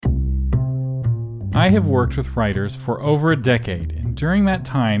I have worked with writers for over a decade, and during that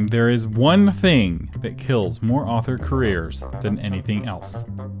time, there is one thing that kills more author careers than anything else: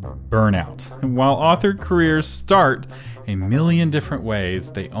 burnout. And while author careers start a million different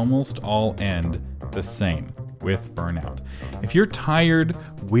ways, they almost all end the same, with burnout. If you're tired,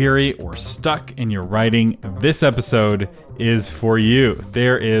 weary, or stuck in your writing, this episode is for you.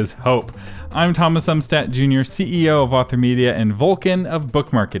 There is hope. I'm Thomas Umstattd Jr., CEO of Author Media and Vulcan of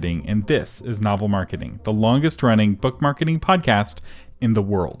Book Marketing, and this is Novel Marketing, the longest-running book marketing podcast in the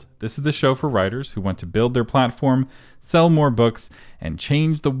world. This is the show for writers who want to build their platform, sell more books, and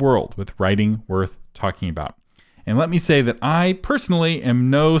change the world with writing worth talking about. And let me say that I personally am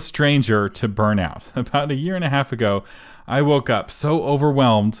no stranger to burnout. About a year and a half ago, I woke up so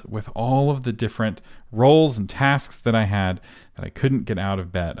overwhelmed with all of the different roles and tasks that I had that I couldn't get out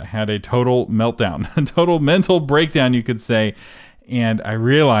of bed. I had a total meltdown, a total mental breakdown, you could say, and I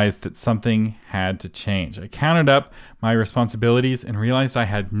realized that something had to change. I counted up my responsibilities and realized I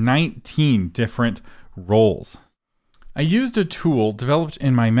had 19 different roles. I used a tool developed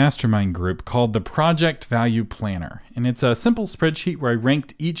in my mastermind group called the Project Value Planner, and it's a simple spreadsheet where I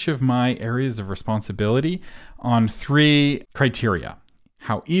ranked each of my areas of responsibility on 3 criteria: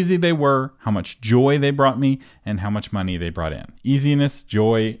 how easy they were, how much joy they brought me, and how much money they brought in. Easiness,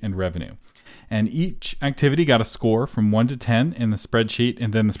 joy, and revenue. And each activity got a score from 1 to 10 in the spreadsheet,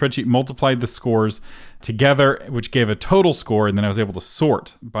 and then the spreadsheet multiplied the scores together, which gave a total score, and then I was able to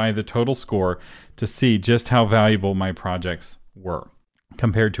sort by the total score to see just how valuable my projects were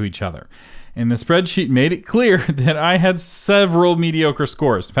compared to each other. And the spreadsheet made it clear that I had several mediocre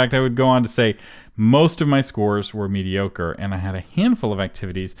scores. In fact, I would go on to say most of my scores were mediocre, and I had a handful of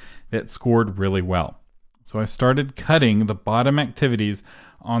activities that scored really well. So I started cutting the bottom activities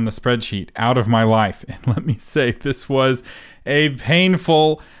on the spreadsheet out of my life. And let me say, this was a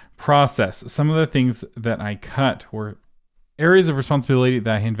painful process. Some of the things that I cut were areas of responsibility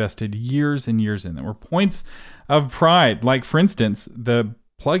that I invested years and years in, that were points of pride. Like, for instance, the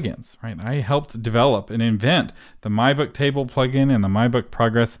plugins, right? I helped develop and invent the MyBook Table plugin and the MyBook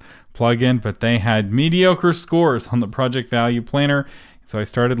Progress plugin, but they had mediocre scores on the Project Value Planner. So I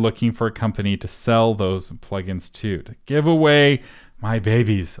started looking for a company to sell those plugins to give away my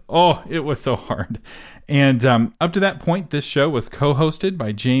babies. Oh, it was so hard. And up to that point, this show was co-hosted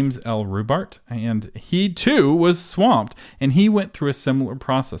by James L. Rubart, and he too was swamped. And he went through a similar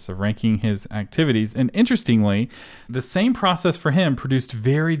process of ranking his activities. And interestingly, the same process for him produced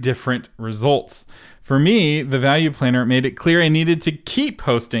very different results. For me, the Value Planner made it clear I needed to keep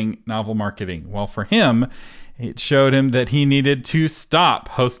hosting Novel Marketing, while for him, it showed him that he needed to stop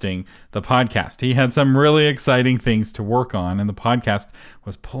hosting the podcast. He had some really exciting things to work on, and the podcast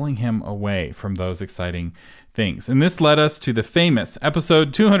was pulling him away from those exciting things. And this led us to the famous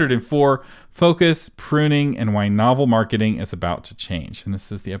episode 204, Focus, Pruning, and Why Novel Marketing is About to Change. And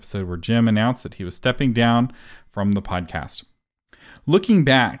this is the episode where Jim announced that he was stepping down from the podcast. Looking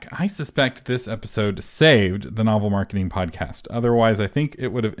back, I suspect this episode saved the Novel Marketing podcast. Otherwise, I think it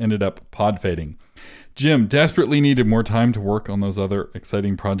would have ended up pod fading. Jim desperately needed more time to work on those other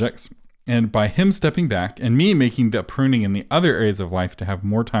exciting projects. And by him stepping back and me making the pruning in the other areas of life to have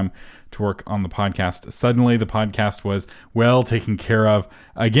more time to work on the podcast, suddenly the podcast was well taken care of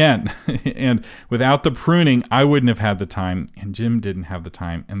again. And without the pruning, I wouldn't have had the time, and Jim didn't have the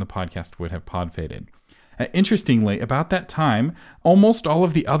time, and the podcast would have pod faded. Interestingly, about that time, almost all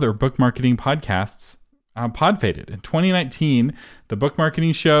of the other book marketing podcasts pod faded. In 2019, the Book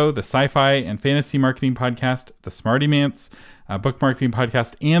Marketing Show, the Sci-Fi and Fantasy Marketing Podcast, the Smarty Mance Book Marketing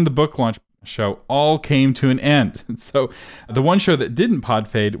Podcast, and the Book Launch Show all came to an end. So the one show that didn't pod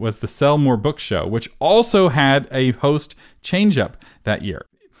fade was the Sell More Books Show, which also had a host change up that year.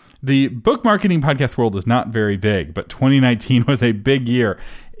 The book marketing podcast world is not very big, but 2019 was a big year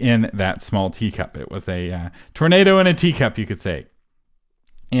in that small teacup. It was a tornado in a teacup, you could say.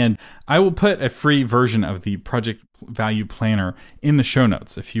 And I will put a free version of the Project Value Planner in the show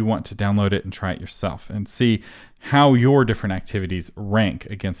notes if you want to download it and try it yourself and see how your different activities rank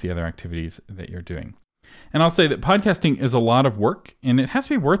against the other activities that you're doing. And I'll say that podcasting is a lot of work, and it has to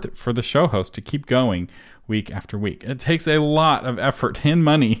be worth it for the show host to keep going week after week. It takes a lot of effort and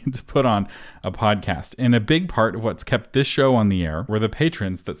money to put on a podcast. And a big part of what's kept this show on the air were the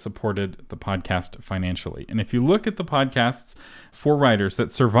patrons that supported the podcast financially. And if you look at the podcasts for writers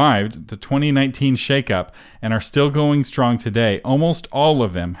that survived the 2019 shakeup and are still going strong today, almost all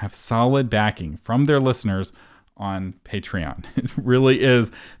of them have solid backing from their listeners on Patreon. It really is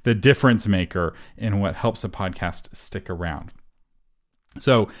the difference maker in what helps a podcast stick around.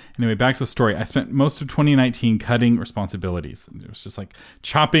 So anyway, back to the story. I spent most of 2019 cutting responsibilities. It was just like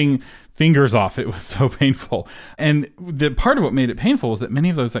chopping fingers off. It was so painful. And the part of what made it painful was that many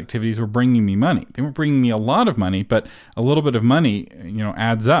of those activities were bringing me money. They weren't bringing me a lot of money, but a little bit of money,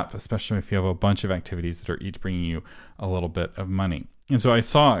 adds up, especially if you have a bunch of activities that are each bringing you a little bit of money. And so I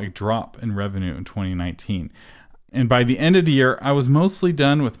saw a drop in revenue in 2019. And by the end of the year, I was mostly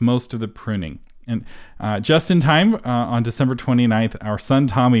done with most of the pruning. And just in time, on December 29th, our son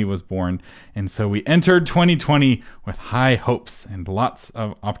Tommy was born. And so we entered 2020 with high hopes and lots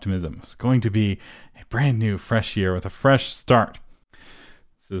of optimism. It's going to be a brand new, fresh year with a fresh start.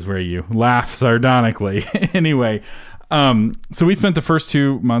 This is where you laugh sardonically. Anyway, so we spent the first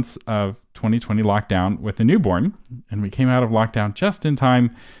 2 months of 2020 lockdown with a newborn, and we came out of lockdown just in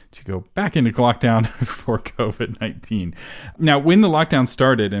time to go back into lockdown for COVID-19. Now, when the lockdown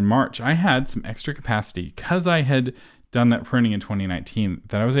started in March, I had some extra capacity because I had done that pruning in 2019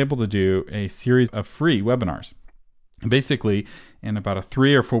 that I was able to do a series of free webinars. Basically, in about a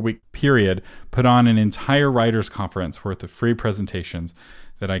 3 or 4 week period, put on an entire writers conference worth of free presentations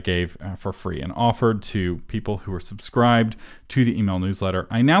that I gave for free and offered to people who were subscribed to the email newsletter.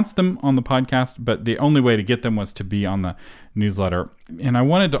 I announced them on the podcast, but the only way to get them was to be on the newsletter. And I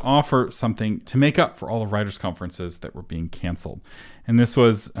wanted to offer something to make up for all the writers' conferences that were being canceled. And this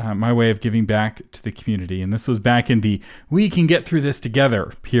was my way of giving back to the community. And this was back in the we can get through this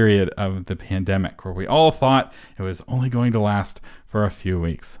together period of the pandemic, where we all thought it was only going to last for a few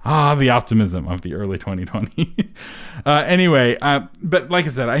weeks. The optimism of the early 2020. Anyway, but like I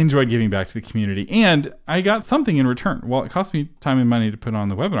said, I enjoyed giving back to the community, and I got something in return. While it cost me time and money to put on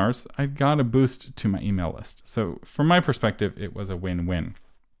the webinars, I got a boost to my email list. So from my perspective, it was a win-win.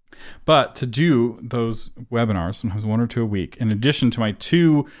 But to do those webinars, sometimes 1 or 2 a week, in addition to my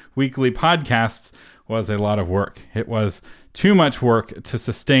 2 weekly podcasts, was a lot of work. It was too much work to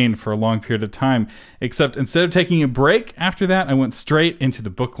sustain for a long period of time, except instead of taking a break after that, I went straight into the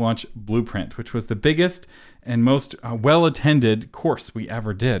Book Launch Blueprint, which was the biggest and most well-attended course we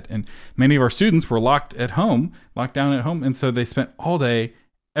ever did. And many of our students were locked down at home, and so they spent all day,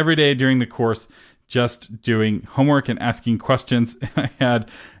 every day during the course, just doing homework and asking questions. I had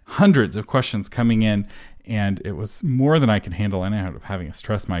hundreds of questions coming in, and it was more than I could handle. And I ended up having a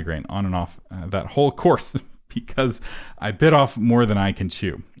stress migraine on and off that whole course because I bit off more than I can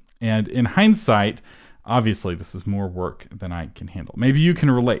chew. And in hindsight, obviously, this is more work than I can handle. Maybe you can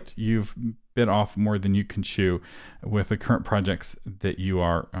relate. You've bit off more than you can chew with the current projects that you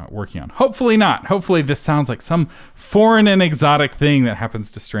are working on. Hopefully not. Hopefully this sounds like some foreign and exotic thing that happens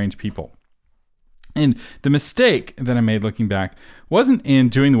to strange people. And the mistake that I made looking back wasn't in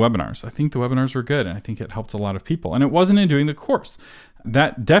doing the webinars. I think the webinars were good, and I think it helped a lot of people. And it wasn't in doing the course.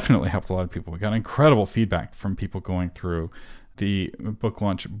 That definitely helped a lot of people. We got incredible feedback from people going through the Book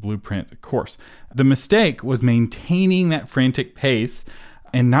Launch Blueprint course. The mistake was maintaining that frantic pace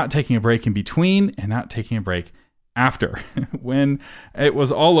and not taking a break in between and not taking a break after. When it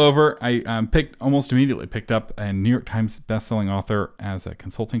was all over, I almost immediately picked up a New York Times bestselling author as a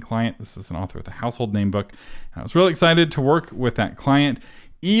consulting client. This is an author with a household name book. And I was really excited to work with that client,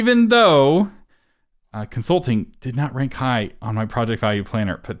 even though consulting did not rank high on my project value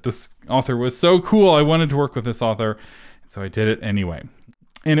planner. But this author was so cool, I wanted to work with this author, and so I did it anyway.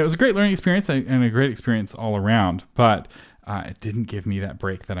 And it was a great learning experience and a great experience all around, but it didn't give me that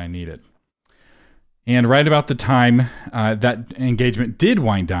break that I needed. And right about the time that engagement did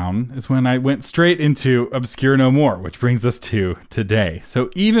wind down is when I went straight into Obscure No More, which brings us to today. So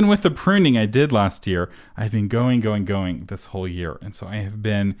even with the pruning I did last year, I've been going this whole year. And so I have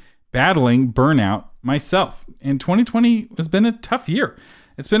been battling burnout myself. And 2020 has been a tough year.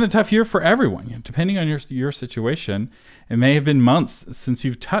 It's been a tough year for everyone. Depending on your situation, it may have been months since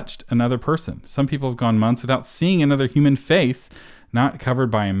you've touched another person. Some people have gone months without seeing another human face, not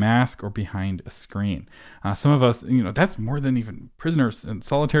covered by a mask or behind a screen. Some of us, that's more than even prisoners in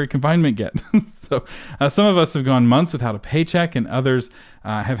solitary confinement get. So some of us have gone months without a paycheck, and others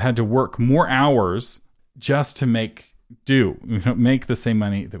have had to work more hours just to make the same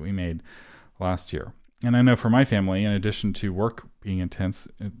money that we made last year. And I know for my family, in addition to work being intense,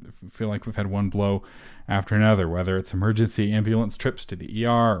 I feel like we've had one blow after another, whether it's emergency ambulance trips to the ER,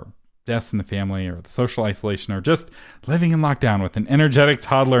 or deaths in the family, or the social isolation, or just living in lockdown with an energetic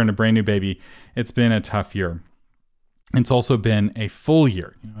toddler and a brand new baby. It's been a tough year. It's also been a full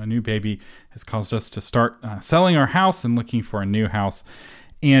year. A new baby has caused us to start selling our house and looking for a new house.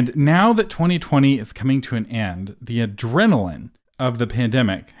 And now that 2020 is coming to an end, the adrenaline of the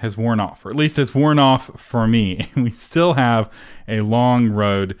pandemic has worn off, or at least it's worn off for me. We still have a long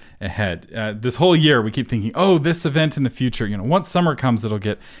road ahead. This whole year, we keep thinking, oh, this event in the future, once summer comes, it'll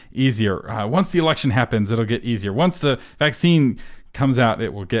get easier. Once the election happens, it'll get easier. Once the vaccine comes out,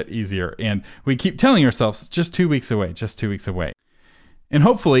 it will get easier. And we keep telling ourselves, just 2 weeks away, just 2 weeks away. And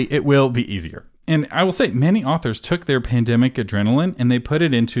hopefully it will be easier. And I will say, many authors took their pandemic adrenaline and they put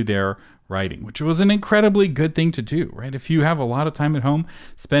it into their writing, which was an incredibly good thing to do, right? If you have a lot of time at home,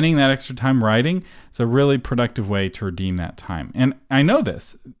 spending that extra time writing is a really productive way to redeem that time. And I know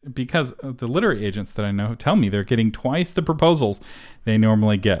this because the literary agents that I know tell me they're getting twice the proposals they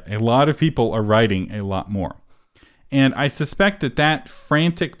normally get. A lot of people are writing a lot more. And I suspect that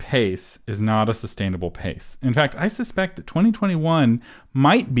frantic pace is not a sustainable pace. In fact, I suspect that 2021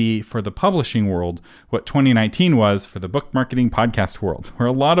 might be for the publishing world what 2019 was for the book marketing podcast world, where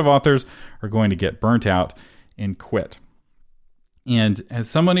a lot of authors are going to get burnt out and quit. And as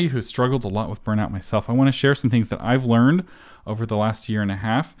somebody who's struggled a lot with burnout myself, I want to share some things that I've learned over the last year and a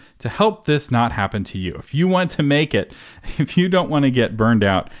half to help this not happen to you. If you want to make it, if you don't want to get burned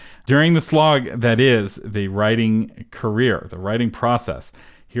out during the slog that is the writing career, the writing process,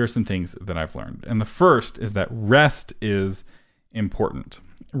 here are some things that I've learned. And the first is that rest is important.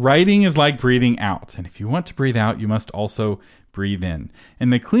 Writing is like breathing out. And if you want to breathe out, you must also breathe in.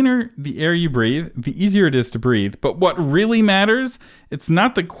 And the cleaner the air you breathe, the easier it is to breathe. But what really matters, it's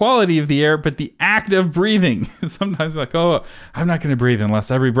not the quality of the air, but the act of breathing. Sometimes like, oh, I'm not going to breathe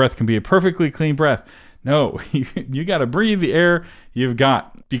unless every breath can be a perfectly clean breath. No, you got to breathe the air you've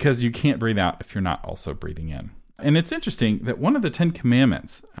got, because you can't breathe out if you're not also breathing in. And it's interesting that one of the 10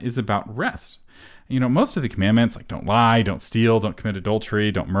 commandments is about rest. Most of the commandments, like don't lie, don't steal, don't commit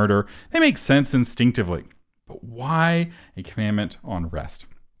adultery, don't murder, they make sense instinctively. But why a commandment on rest?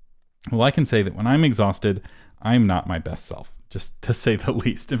 Well, I can say that when I'm exhausted, I'm not my best self, just to say the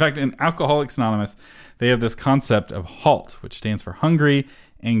least. In fact, in Alcoholics Anonymous, they have this concept of HALT, which stands for hungry,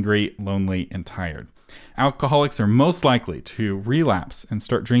 angry, lonely, and tired. Alcoholics are most likely to relapse and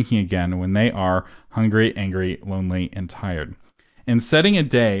start drinking again when they are hungry, angry, lonely, and tired. And setting a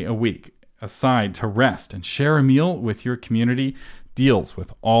day, a week, aside to rest and share a meal with your community deals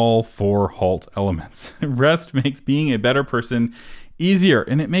with all 4 HALT elements. Rest makes being a better person easier,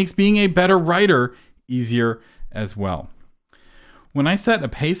 and it makes being a better writer easier as well. When I set a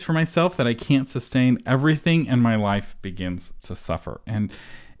pace for myself that I can't sustain, everything in my life begins to suffer. And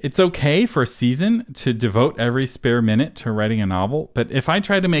it's okay for a season to devote every spare minute to writing a novel, but if I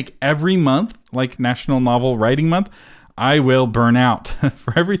try to make every month like National Novel Writing Month, I will burn out.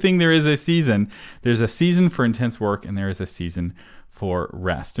 For everything there is a season. There's a season for intense work, and there is a season for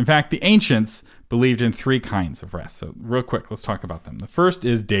rest. In fact, the ancients believed in 3 kinds of rest. So real quick, let's talk about them. The first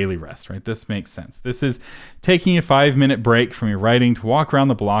is daily rest, right? This makes sense. This is taking a 5-minute break from your writing to walk around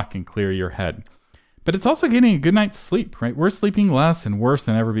the block and clear your head. But it's also getting a good night's sleep, right? We're sleeping less and worse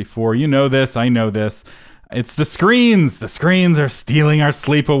than ever before. You know this, I know this. It's the screens. The screens are stealing our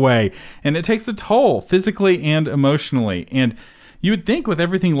sleep away. And it takes a toll physically and emotionally. And you would think with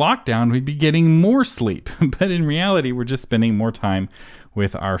everything locked down, we'd be getting more sleep. But in reality, we're just spending more time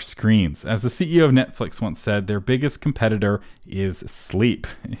with our screens. As the CEO of Netflix once said, their biggest competitor is sleep.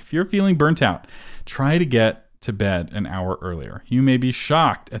 If you're feeling burnt out, try to get to bed an hour earlier. You may be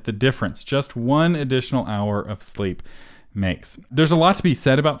shocked at the difference just 1 additional hour of sleep makes. There's a lot to be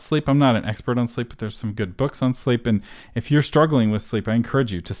said about sleep. I'm not an expert on sleep, but there's some good books on sleep. And if you're struggling with sleep, I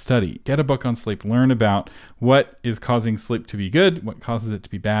encourage you to study. Get a book on sleep. Learn about what is causing sleep to be good, what causes it to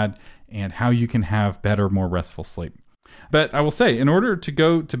be bad, and how you can have better, more restful sleep. But I will say, in order to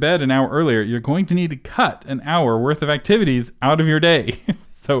go to bed an hour earlier, you're going to need to cut an hour worth of activities out of your day.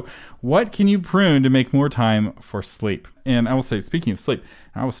 So what can you prune to make more time for sleep? And I will say, speaking of sleep,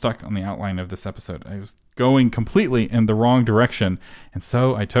 I was stuck on the outline of this episode. I was going completely in the wrong direction. And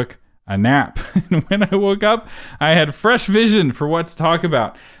so I took a nap. And when I woke up, I had fresh vision for what to talk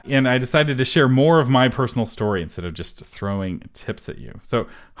about. And I decided to share more of my personal story instead of just throwing tips at you. So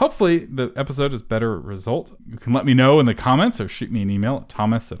hopefully the episode is a better result. You can let me know in the comments or shoot me an email at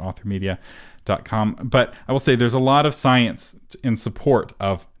thomas@authormedia.com. But I will say there's a lot of science in support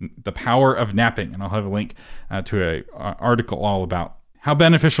of the power of napping. And I'll have a link to an article all about how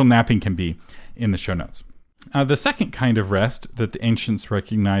beneficial napping can be in the show notes. The second kind of rest that the ancients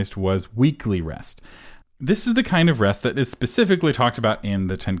recognized was weekly rest. This is the kind of rest that is specifically talked about in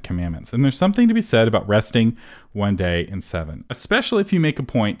the 10 Commandments. And there's something to be said about resting 1 day in 7, especially if you make a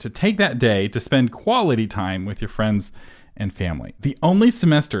point to take that day to spend quality time with your friends and family. The only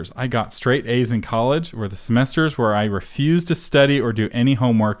semesters I got straight A's in college were the semesters where I refused to study or do any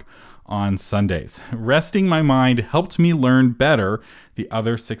homework on Sundays. Resting my mind helped me learn better the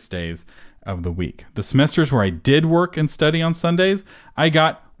other 6 days of the week. The semesters where I did work and study on Sundays, I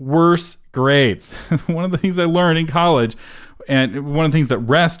got worse grades. One of the things I learned in college, and one of the things that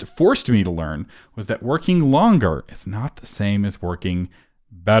rest forced me to learn, was that working longer is not the same as working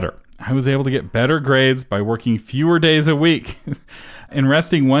better. I was able to get better grades by working fewer days a week. And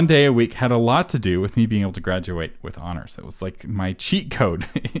resting 1 day a week had a lot to do with me being able to graduate with honors. It was like my cheat code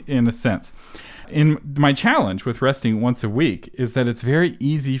in a sense. And my challenge with resting once a week is that it's very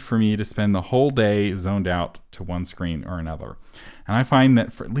easy for me to spend the whole day zoned out to one screen or another. And I find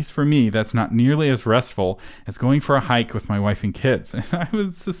that, at least for me, that's not nearly as restful as going for a hike with my wife and kids. And I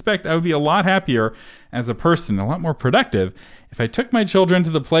would suspect I would be a lot happier as a person, a lot more productive, if I took my children to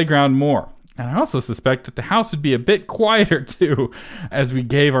the playground more. And I also suspect that the house would be a bit quieter too, as we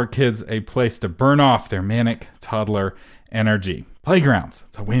gave our kids a place to burn off their manic toddler energy. Playgrounds,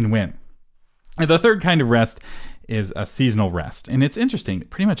 it's a win-win. And the third kind of rest is a seasonal rest. And it's interesting that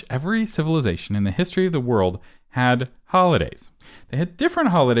pretty much every civilization in the history of the world had holidays. They had different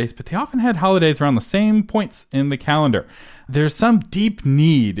holidays, but they often had holidays around the same points in the calendar. There's some deep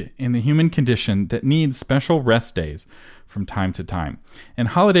need in the human condition that needs special rest days from time to time. And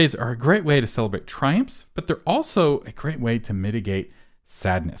holidays are a great way to celebrate triumphs, but they're also a great way to mitigate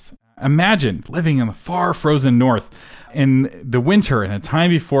sadness. Imagine living in the far frozen north in the winter, in a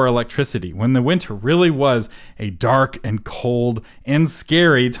time before electricity, when the winter really was a dark and cold and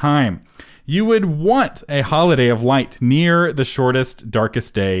scary time. You would want a holiday of light near the shortest,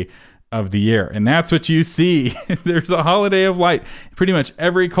 darkest day of the year. And that's what you see. There's a holiday of light in pretty much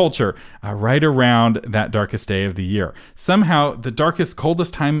every culture right around that darkest day of the year. Somehow, the darkest,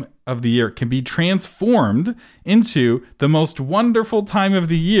 coldest time of the year can be transformed into the most wonderful time of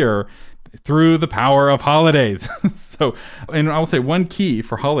the year through the power of holidays. And I will say one key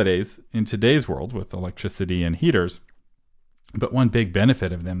for holidays in today's world with electricity and heaters, but one big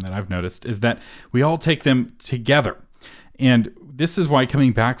benefit of them that I've noticed is that we all take them together. And this is why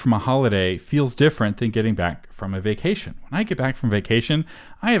coming back from a holiday feels different than getting back from a vacation. When I get back from vacation,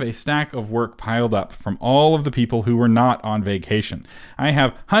 I have a stack of work piled up from all of the people who were not on vacation. I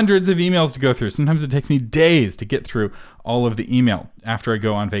have hundreds of emails to go through. Sometimes it takes me days to get through all of the email after I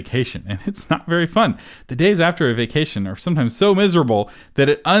go on vacation, and it's not very fun. The days after a vacation are sometimes so miserable that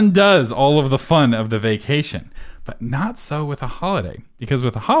it undoes all of the fun of the vacation. But not so with a holiday, because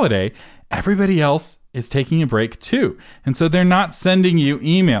with a holiday, everybody else is taking a break too. And so they're not sending you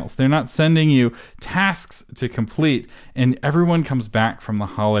emails. They're not sending you tasks to complete. And everyone comes back from the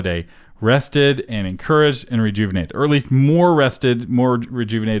holiday rested and encouraged and rejuvenated, or at least more rested, more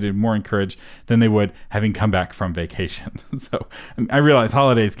rejuvenated, more encouraged than they would having come back from vacation. So I realize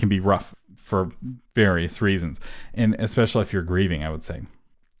holidays can be rough for various reasons, and especially if you're grieving, I would say.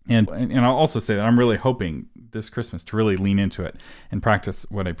 And I'll also say that I'm really hoping this Christmas to really lean into it and practice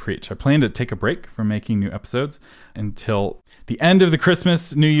what I preach. I plan to take a break from making new episodes until the end of the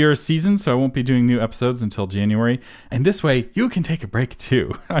Christmas New Year's season, so I won't be doing new episodes until January. And this way, you can take a break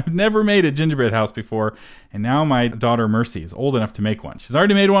too. I've never made a gingerbread house before, and now my daughter Mercy is old enough to make one. She's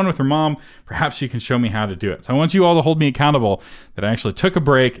already made one with her mom. Perhaps she can show me how to do it. So I want you all to hold me accountable that I actually took a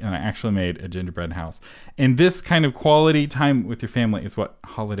break and I actually made a gingerbread house. And this kind of quality time with your family is what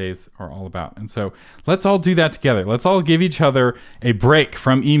holidays are all about. And so let's all do that together. Let's all give each other a break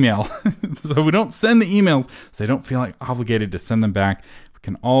from email so we don't send the emails so they don't feel like obligated to send them back. We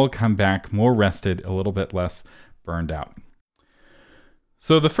can all come back more rested, a little bit less burned out.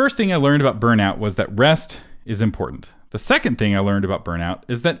 So the first thing I learned about burnout was that rest is important. The second thing I learned about burnout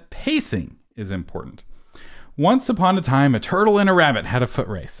is that pacing is important. Once upon a time, a turtle and a rabbit had a foot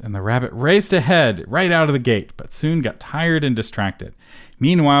race, and the rabbit raced ahead right out of the gate, but soon got tired and distracted.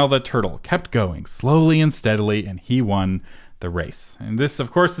 Meanwhile, the turtle kept going slowly and steadily, and he won the race. And this,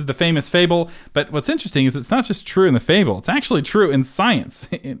 of course, is the famous fable, but what's interesting is it's not just true in the fable, it's actually true in science.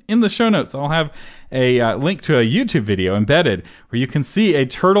 In the show notes, I'll have a link to a YouTube video embedded where you can see a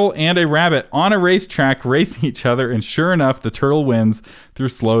turtle and a rabbit on a racetrack racing each other, and sure enough, the turtle wins through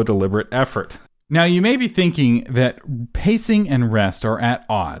slow, deliberate effort. Now, you may be thinking that pacing and rest are at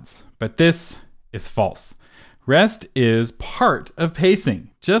odds, but this is false. Rest is part of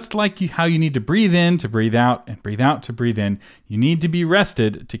pacing. Just like how you need to breathe in to breathe out and breathe out to breathe in, you need to be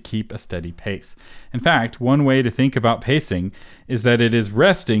rested to keep a steady pace. In fact, one way to think about pacing is that it is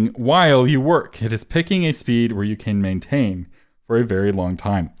resting while you work. It is picking a speed where you can maintain for a very long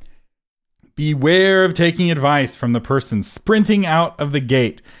time. Beware of taking advice from the person sprinting out of the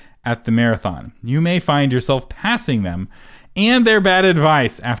gate at the marathon. You may find yourself passing them and their bad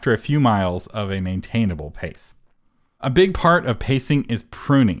advice after a few miles of a maintainable pace. A big part of pacing is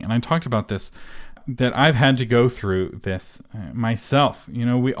pruning. And I talked about this, that I've had to go through this myself.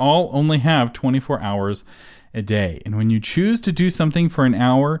 We all only have 24 hours a day. And when you choose to do something for an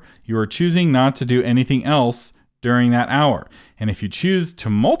hour, you are choosing not to do anything else during that hour. And if you choose to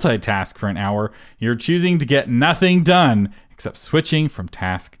multitask for an hour, you're choosing to get nothing done except switching from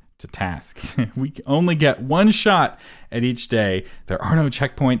task to task. We only get one shot at each day. There are no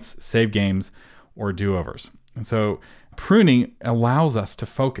checkpoints, save games, or do-overs. And so pruning allows us to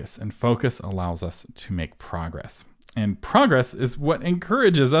focus, and focus allows us to make progress. And progress is what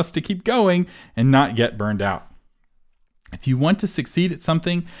encourages us to keep going and not get burned out. If you want to succeed at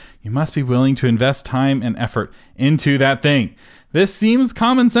something, you must be willing to invest time and effort into that thing. This seems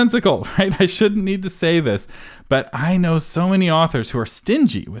commonsensical, right? I shouldn't need to say this, but I know so many authors who are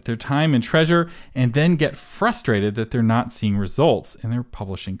stingy with their time and treasure and then get frustrated that they're not seeing results in their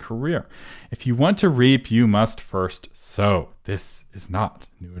publishing career. If you want to reap, you must first sow. This is not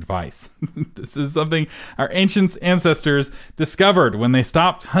new advice. This is something our ancient ancestors discovered when they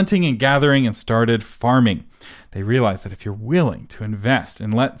stopped hunting and gathering and started farming. They realized that if you're willing to invest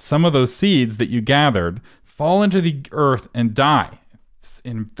and let some of those seeds that you gathered fall into the earth and die,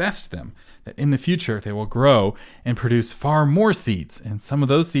 invest them, that in the future they will grow and produce far more seeds. And some of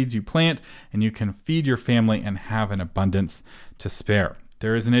those seeds you plant, and you can feed your family and have an abundance to spare.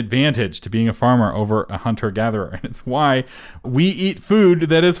 There is an advantage to being a farmer over a hunter-gatherer, and it's why we eat food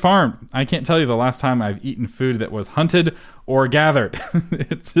that is farmed. I can't tell you the last time I've eaten food that was hunted or gathered.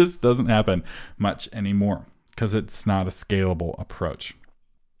 It just doesn't happen much anymore because it's not a scalable approach.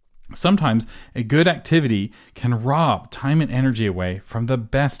 Sometimes a good activity can rob time and energy away from the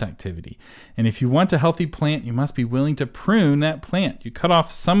best activity. And if you want a healthy plant, you must be willing to prune that plant. You cut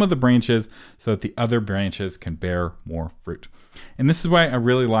off some of the branches so that the other branches can bear more fruit. And this is why I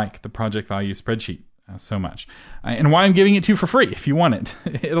really like the Project Value spreadsheet so much, and why I'm giving it to you for free if you want it.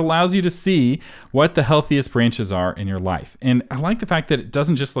 It allows you to see what the healthiest branches are in your life. And I like the fact that it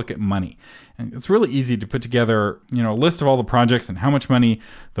doesn't just look at money. And it's really easy to put together, a list of all the projects and how much money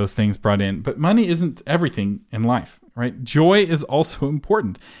those things brought in. But money isn't everything in life, right? Joy is also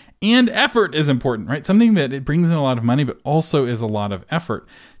important. And effort is important, right? Something that it brings in a lot of money, but also is a lot of effort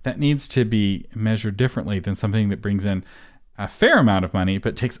that needs to be measured differently than something that brings in a fair amount of money,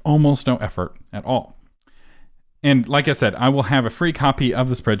 but takes almost no effort at all. And like I said, I will have a free copy of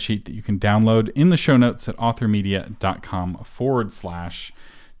the spreadsheet that you can download in the show notes at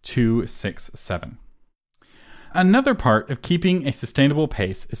authormedia.com/267. Another part of keeping a sustainable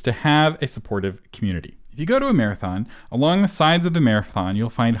pace is to have a supportive community. If you go to a marathon, along the sides of the marathon, you'll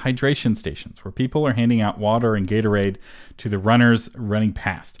find hydration stations where people are handing out water and Gatorade to the runners running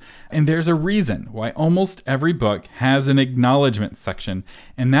past. And there's a reason why almost every book has an acknowledgement section,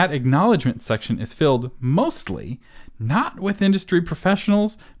 and that acknowledgement section is filled mostly not with industry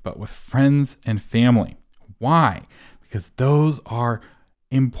professionals, but with friends and family. Why? Because those are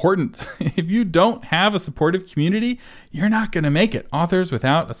important. If you don't have a supportive community, you're not going to make it. Authors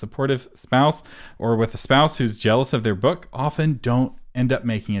without a supportive spouse, or with a spouse who's jealous of their book, often don't end up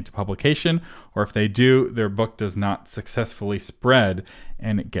making it to publication, or if they do, their book does not successfully spread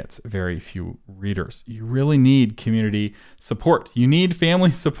and it gets very few readers. You really need community support. You need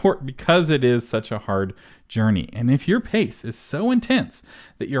family support because it is such a hard journey. And if your pace is so intense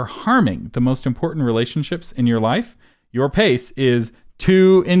that you're harming the most important relationships in your life, your pace is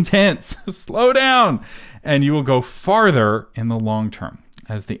too intense. Slow down, and you will go farther in the long term.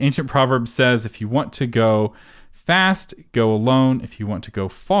 As the ancient proverb says, if you want to go fast, go alone. If you want to go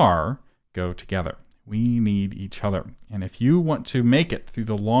far, go together. We need each other. And if you want to make it through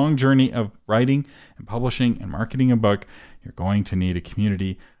the long journey of writing and publishing and marketing a book, you're going to need a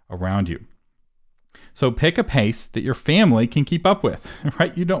community around you. So pick a pace that your family can keep up with,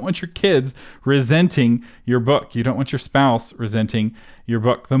 right? You don't want your kids resenting your book. You don't want your spouse resenting your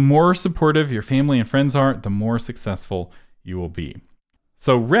book. The more supportive your family and friends are, the more successful you will be.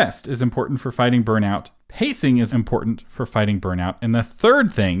 So rest is important for fighting burnout. Pacing is important for fighting burnout. And the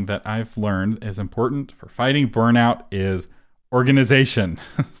third thing that I've learned is important for fighting burnout is organization.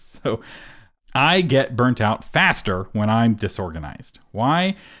 So I get burnt out faster when I'm disorganized.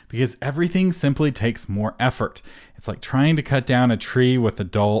 Why? Because everything simply takes more effort. It's like trying to cut down a tree with a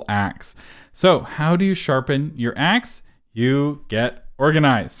dull axe. So how do you sharpen your axe? You get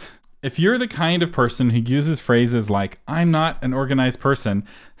organized. If you're the kind of person who uses phrases like, I'm not an organized person,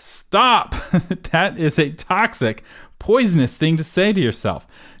 stop. That is a toxic, poisonous thing to say to yourself.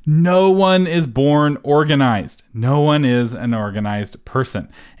 No one is born organized. No one is an organized person.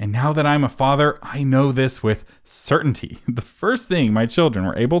 And now that I'm a father, I know this with certainty. The first thing my children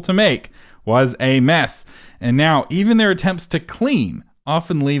were able to make was a mess. And now even their attempts to clean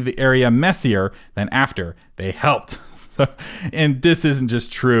often leave the area messier than after they helped. And this isn't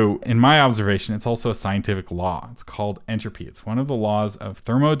just true in my observation, it's also a scientific law. It's called entropy. It's one of the laws of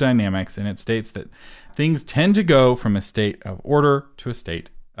thermodynamics, and it states that things tend to go from a state of order to a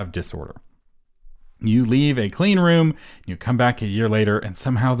state of disorder. You leave a clean room, you come back a year later, and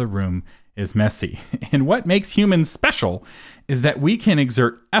somehow the room is messy. And what makes humans special is that we can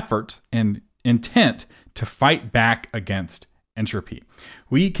exert effort and intent to fight back against entropy.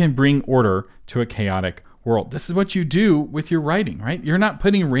 We can bring order to a chaotic world. This is what you do with your writing, right? You're not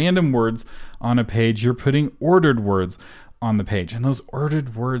putting random words on a page, you're putting ordered words on the page. And those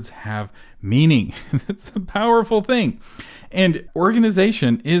ordered words have meaning. It's a powerful thing. And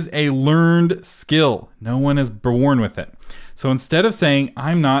organization is a learned skill. No one is born with it. So instead of saying,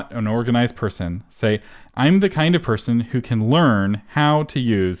 I'm not an organized person, say, I'm the kind of person who can learn how to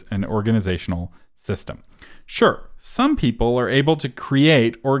use an organizational system. Sure, some people are able to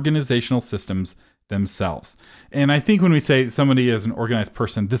create organizational systems themselves. And I think when we say somebody is an organized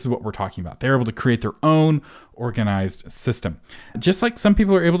person, this is what we're talking about. They're able to create their own organized system. Just like some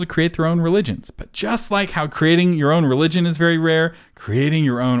people are able to create their own religions. But just like how creating your own religion is very rare, creating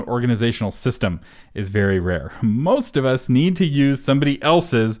your own organizational system is very rare. Most of us need to use somebody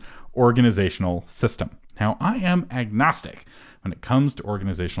else's organizational system. Now, I am agnostic when it comes to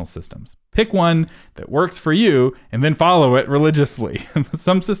organizational systems. Pick one that works for you and then follow it religiously.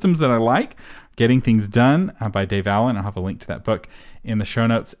 Some systems that I like, Getting Things Done by Dave Allen. I'll have a link to that book in the show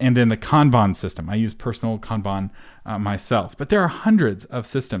notes. And then the Kanban system. I use personal Kanban myself. But there are hundreds of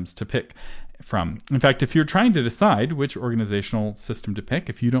systems to pick from. In fact, if you're trying to decide which organizational system to pick,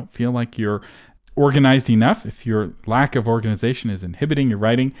 if you don't feel like you're organized enough, if your lack of organization is inhibiting your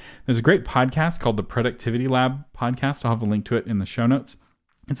writing, there's a great podcast called the Productivity Lab podcast. I'll have a link to it in the show notes.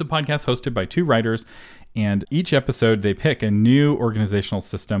 It's a podcast hosted by two writers, and each episode they pick a new organizational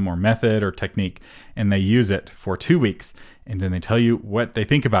system or method or technique, and they use it for 2 weeks, and then they tell you what they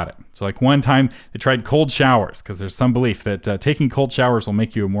think about it. So like one time they tried cold showers because there's some belief that taking cold showers will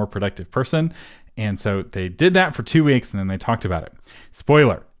make you a more productive person. And so they did that for 2 weeks, and then they talked about it.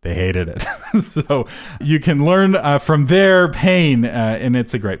 Spoiler, they hated it. So you can learn from their pain, and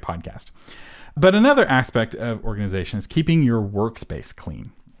it's a great podcast. But another aspect of organization is keeping your workspace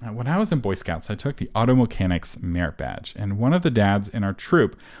clean. When I was in Boy Scouts, I took the Auto Mechanics Merit Badge, and one of the dads in our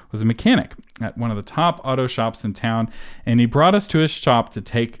troop was a mechanic at one of the top auto shops in town, and he brought us to his shop to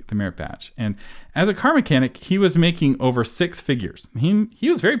take the Merit Badge. And as a car mechanic, he was making over six figures. He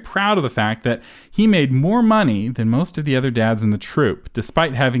was very proud of the fact that he made more money than most of the other dads in the troop,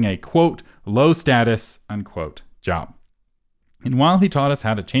 despite having a, quote, low status, unquote, job. And while he taught us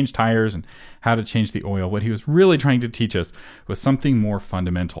how to change tires and how to change the oil, what he was really trying to teach us was something more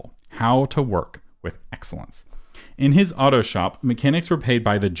fundamental: how to work with excellence. In his auto shop, mechanics were paid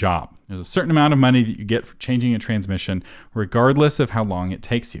by the job. There's a certain amount of money that you get for changing a transmission, regardless of how long it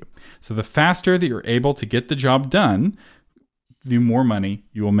takes you. So the faster that you're able to get the job done, the more money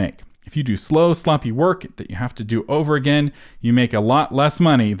you will make. If you do slow, sloppy work that you have to do over again, you make a lot less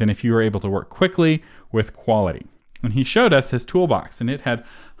money than if you were able to work quickly with quality. And he showed us his toolbox, and it had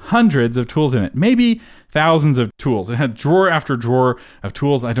hundreds of tools in it, maybe thousands of tools. It had drawer after drawer of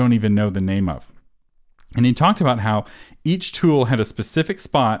tools I don't even know the name of. And he talked about how each tool had a specific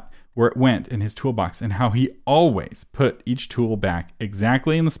spot where it went in his toolbox, and how he always put each tool back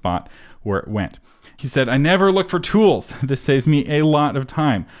exactly in the spot where it went. He said, I never look for tools. This saves me a lot of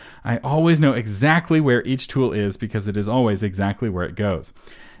time. I always know exactly where each tool is because it is always exactly where it goes.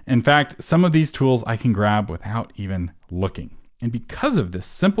 In fact, some of these tools I can grab without even looking. And because of this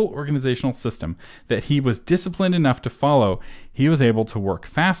simple organizational system that he was disciplined enough to follow, he was able to work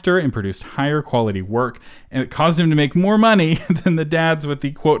faster and produced higher quality work, and it caused him to make more money than the dads with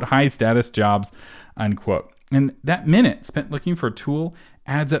the, quote, high status jobs, unquote. And that minute spent looking for a tool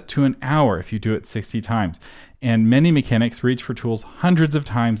adds up to an hour if you do it 60 times. And many mechanics reach for tools hundreds of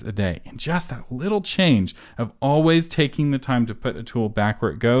times a day. And just that little change of always taking the time to put a tool back where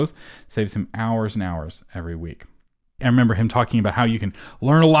it goes saves him hours and hours every week. I remember him talking about how you can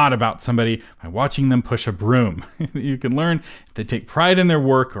learn a lot about somebody by watching them push a broom. You can learn if they take pride in their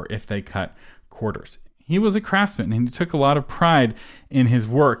work or if they cut quarters. He was a craftsman, and he took a lot of pride in his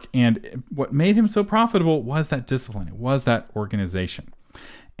work. And what made him so profitable was that discipline. It was that organization.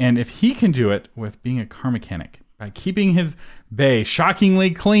 And if he can do it with being a car mechanic, by keeping his bay shockingly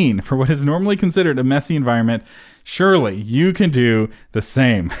clean for what is normally considered a messy environment. Surely you can do the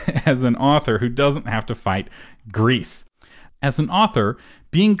same as an author who doesn't have to fight grease. As an author,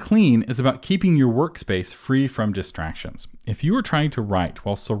 being clean is about keeping your workspace free from distractions. If you are trying to write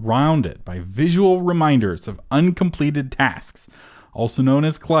while surrounded by visual reminders of uncompleted tasks, also known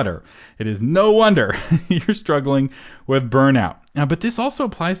as clutter, it is no wonder you're struggling with burnout. But this also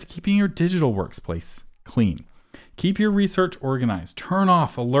applies to keeping your digital workspace clean. Keep your research organized. Turn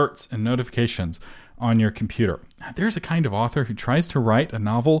off alerts and notifications on your computer. There's a kind of author who tries to write a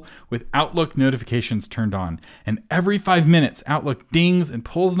novel with Outlook notifications turned on, and every 5 minutes Outlook dings and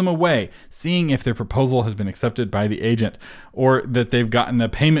pulls them away, seeing if their proposal has been accepted by the agent or that they've gotten a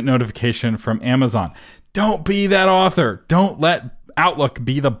payment notification from Amazon. Don't be that author. Don't let Outlook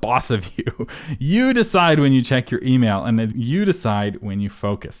be the boss of you. You decide when you check your email, and then you decide when you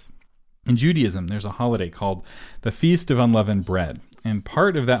focus. In Judaism, there's a holiday called the Feast of Unleavened Bread. And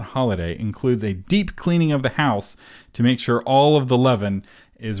part of that holiday includes a deep cleaning of the house to make sure all of the leaven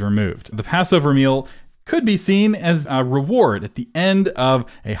is removed. The Passover meal could be seen as a reward at the end of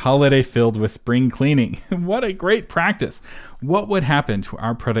a holiday filled with spring cleaning. What a great practice. What would happen to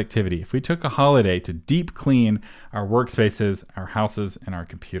our productivity if we took a holiday to deep clean our workspaces, our houses, and our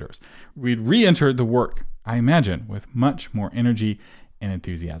computers? We'd re-enter the work, I imagine, with much more energy and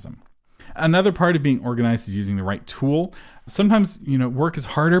enthusiasm. Another part of being organized is using the right tool. Sometimes, work is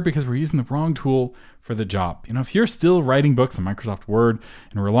harder because we're using the wrong tool for the job. If you're still writing books in Microsoft Word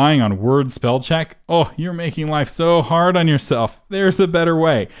and relying on Word spell check, you're making life so hard on yourself. There's a better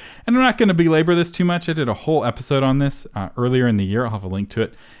way. And I'm not going to belabor this too much. I did a whole episode on this earlier in the year. I'll have a link to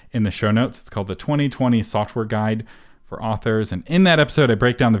it in the show notes. It's called the 2020 Software Guide for Authors. And in that episode, I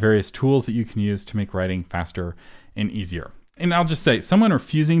break down the various tools that you can use to make writing faster and easier. And I'll just say, someone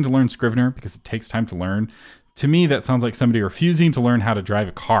refusing to learn Scrivener because it takes time to learn, to me, that sounds like somebody refusing to learn how to drive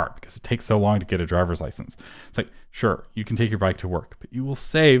a car because it takes so long to get a driver's license. It's like, sure, you can take your bike to work, but you will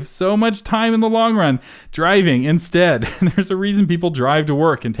save so much time in the long run driving instead. And there's a reason people drive to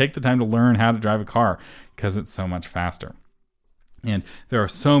work and take the time to learn how to drive a car, because it's so much faster. And there are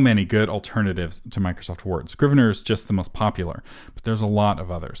so many good alternatives to Microsoft Word. Scrivener is just the most popular, but there's a lot of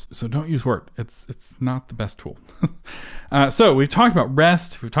others. So don't use Word. It's not the best tool. So we've talked about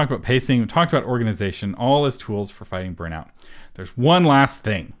rest, we've talked about pacing, we've talked about organization, all as tools for fighting burnout. There's one last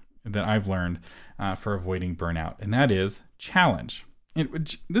thing that I've learned for avoiding burnout, and that is challenge.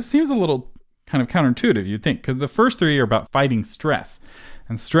 This seems a little kind of counterintuitive, you'd think, because the first three are about fighting stress.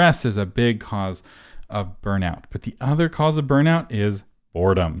 And stress is a big cause of burnout. But the other cause of burnout is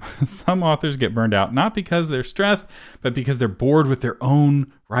boredom. Some authors get burned out not because they're stressed, but because they're bored with their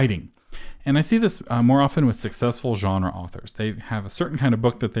own writing. And I see this more often with successful genre authors. They have a certain kind of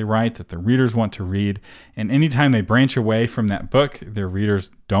book that they write that their readers want to read. And anytime they branch away from that book, their readers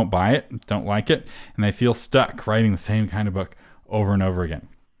don't buy it, don't like it, and they feel stuck writing the same kind of book over and over again.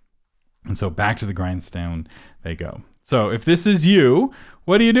 And so back to the grindstone they go. So if this is you,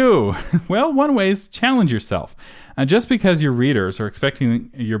 what do you do? Well, one way is challenge yourself. Just because your readers are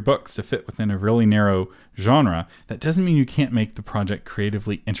expecting your books to fit within a really narrow genre, that doesn't mean you can't make the project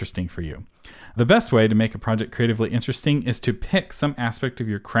creatively interesting for you. The best way to make a project creatively interesting is to pick some aspect of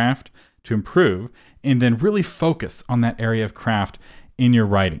your craft to improve and then really focus on that area of craft in your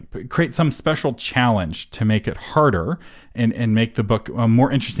writing. Create some special challenge to make it harder and make the book a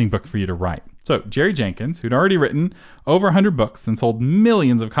more interesting book for you to write. So Jerry Jenkins, who'd already written over 100 books and sold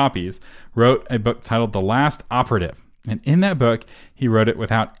millions of copies, wrote a book titled The Last Operative. And in that book, he wrote it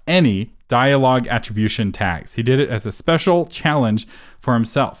without any dialogue attribution tags. He did it as a special challenge for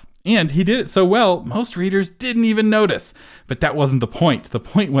himself. And he did it so well, most readers didn't even notice. But that wasn't the point. The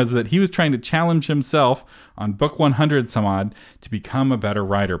point was that he was trying to challenge himself on book 100 some odd to become a better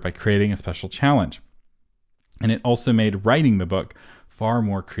writer by creating a special challenge. And it also made writing the book far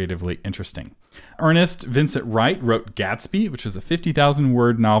more creatively interesting. Ernest Vincent Wright wrote Gatsby, which is a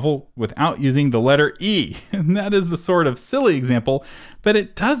 50,000-word novel without using the letter E. And that is the sort of silly example, but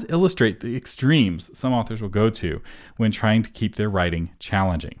it does illustrate the extremes some authors will go to when trying to keep their writing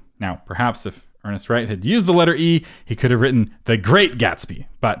challenging. Now, perhaps if Ernest Wright had used the letter E, he could have written The Great Gatsby,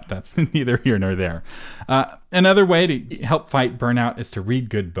 but that's neither here nor there. Another way to help fight burnout is to read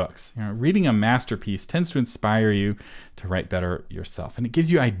good books. Reading a masterpiece tends to inspire you to write better yourself, and it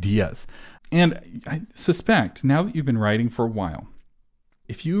gives you ideas. And I suspect, now that you've been writing for a while,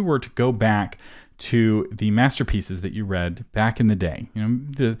 if you were to go back to the masterpieces that you read back in the day,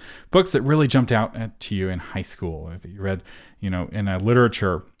 the books that really jumped out to you in high school, or that you read, in a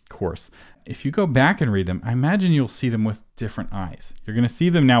literature course. If you go back and read them, I imagine you'll see them with different eyes. You're going to see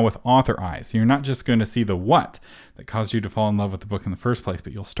them now with author eyes. You're not just going to see the what that caused you to fall in love with the book in the first place,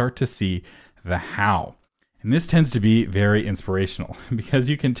 but you'll start to see the how. And this tends to be very inspirational because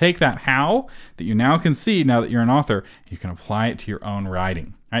you can take that how that you now can see now that you're an author, you can apply it to your own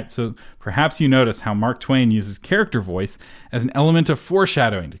writing. Right? So perhaps you notice how Mark Twain uses character voice as an element of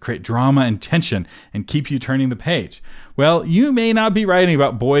foreshadowing to create drama and tension and keep you turning the page. Well, you may not be writing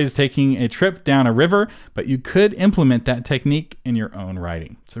about boys taking a trip down a river, but you could implement that technique in your own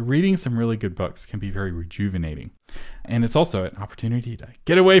writing. So reading some really good books can be very rejuvenating. And it's also an opportunity to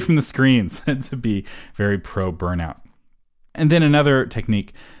get away from the screens and to be very pro-burnout. And then another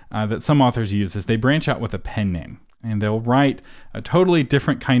technique that some authors use is they branch out with a pen name. And they'll write a totally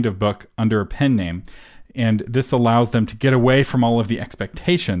different kind of book under a pen name. And this allows them to get away from all of the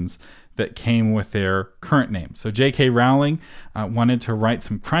expectations that came with their current name. So J.K. Rowling wanted to write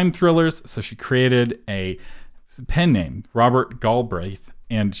some crime thrillers, so she created a pen name, Robert Galbraith,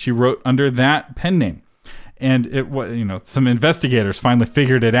 and she wrote under that pen name. And it was, some investigators finally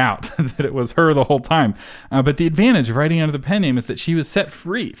figured it out that it was her the whole time. But the advantage of writing under the pen name is that she was set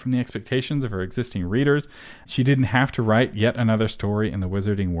free from the expectations of her existing readers. She didn't have to write yet another story in the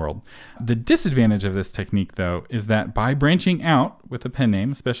wizarding world. The disadvantage of this technique, though, is that by branching out with a pen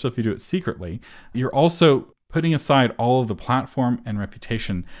name, especially if you do it secretly, you're also putting aside all of the platform and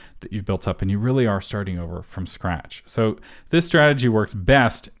reputation that you've built up, and you really are starting over from scratch. So this strategy works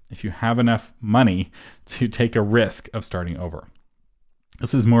best if you have enough money to take a risk of starting over.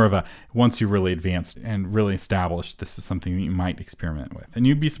 This is more of a, once you really advanced and really established, this is something that you might experiment with. And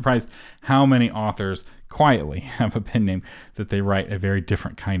you'd be surprised how many authors quietly have a pen name that they write a very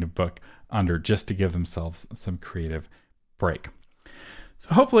different kind of book under just to give themselves some creative break.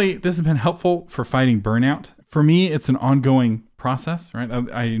 So hopefully this has been helpful for fighting burnout. For me, it's an ongoing process, right?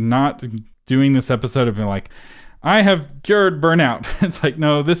 I'm not doing this episode of being like, I have cured burnout. It's like,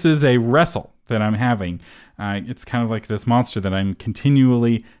 no, this is a wrestle that I'm having. It's kind of like this monster that I'm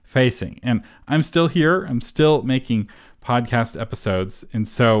continually facing. And I'm still here. I'm still making podcast episodes. And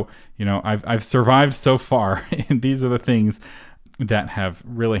so, I've survived so far. And these are the things that have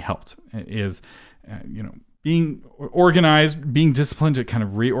really helped is, being organized, being disciplined to kind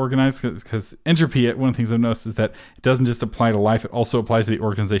of reorganize, because entropy, one of the things I've noticed is that it doesn't just apply to life, it also applies to the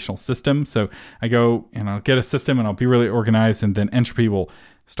organizational system. So I go and I'll get a system and I'll be really organized, and then entropy will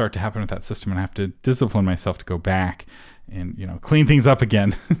start to happen with that system, and I have to discipline myself to go back and, clean things up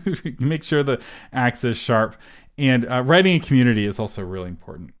again, make sure the axe is sharp. And writing a community is also really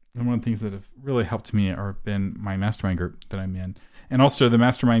important. And one of the things that have really helped me are been my mastermind group that I'm in, and also the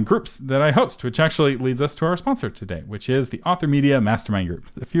mastermind groups that I host, which actually leads us to our sponsor today, which is the Author Media Mastermind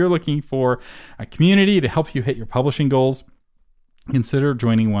Group. If you're looking for a community to help you hit your publishing goals, consider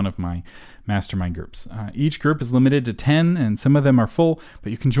joining one of my mastermind groups. Each group is limited to 10, and some of them are full,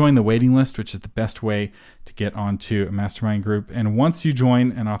 but you can join the waiting list, which is the best way to get onto a mastermind group. And once you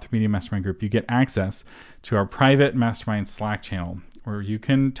join an Author Media Mastermind Group, you get access to our private mastermind Slack channel, where you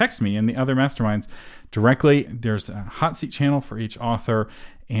can text me and the other masterminds directly. There's a hot seat channel for each author,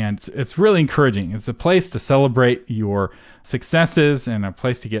 and it's really encouraging. It's a place to celebrate your successes and a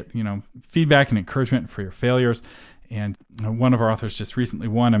place to get, feedback and encouragement for your failures. And one of our authors just recently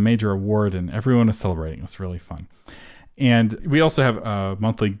won a major award, and everyone is celebrating. It was really fun. And we also have a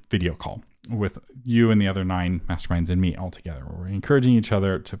monthly video call with you and the other 9 masterminds and me all together, where we're encouraging each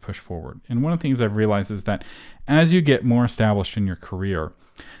other to push forward. And one of the things I've realized is that as you get more established in your career,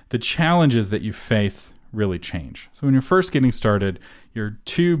 the challenges that you face really change. So when you're first getting started, your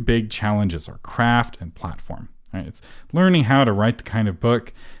 2 big challenges are craft and platform. Right? It's learning how to write the kind of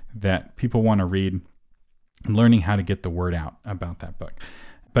book that people want to read, and learning how to get the word out about that book.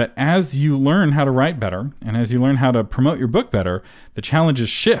 But as you learn how to write better, and as you learn how to promote your book better, the challenges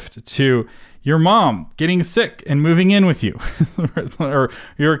shift to your mom getting sick and moving in with you, or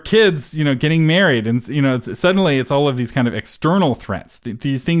your kids, getting married. And, suddenly it's all of these kind of external threats,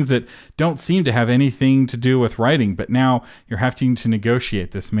 these things that don't seem to have anything to do with writing, but now you're having to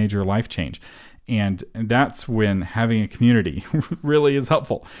negotiate this major life change. And that's when having a community really is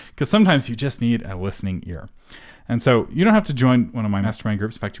helpful, because sometimes you just need a listening ear. And so you don't have to join one of my mastermind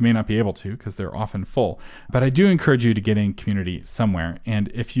groups. In fact, you may not be able to, because they're often full. But I do encourage you to get in community somewhere. And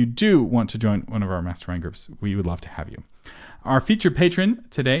if you do want to join one of our mastermind groups, we would love to have you. Our featured patron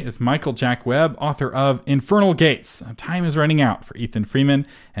today is Michael Jack Webb, author of Infernal Gates. Time is running out for Ethan Freeman,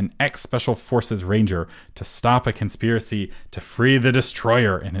 an ex-Special Forces Ranger, to stop a conspiracy to free the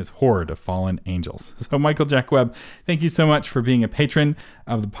Destroyer and his horde of fallen angels. So Michael Jack Webb, thank you so much for being a patron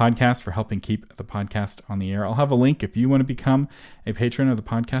of the podcast, for helping keep the podcast on the air. I'll have a link if you want to become a patron of the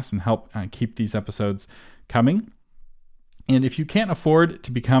podcast and help keep these episodes coming. And if you can't afford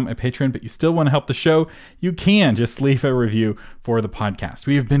to become a patron, but you still want to help the show, you can just leave a review for the podcast.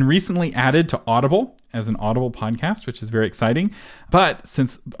 We have been recently added to Audible as an Audible podcast, which is very exciting. But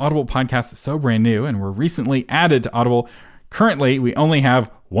since Audible podcast is so brand new and we're recently added to Audible, currently we only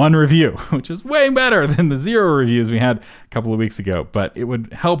have one review, which is way better than the 0 reviews we had a couple of weeks ago. But it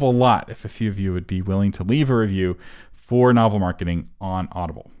would help a lot if a few of you would be willing to leave a review for Novel Marketing on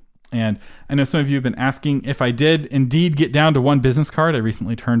Audible. And I know some of you have been asking if I did indeed get down to one business card. I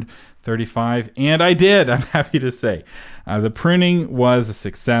recently turned 35, and I did, I'm happy to say. The pruning was a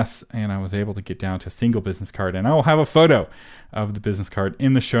success, and I was able to get down to a single business card. And I will have a photo of the business card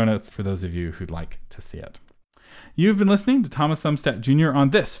in the show notes for those of you who'd like to see it. You've been listening to Thomas Umstattd Jr.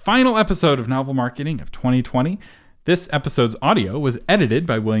 on this final episode of Novel Marketing of 2020. This episode's audio was edited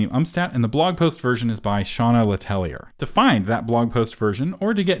by William Umstattd, and the blog post version is by Shauna Letellier. To find that blog post version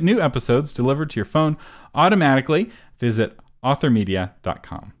or to get new episodes delivered to your phone automatically, visit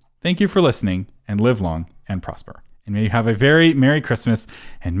authormedia.com. Thank you for listening, and live long and prosper. And may you have a very Merry Christmas,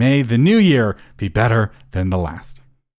 and may the new year be better than the last.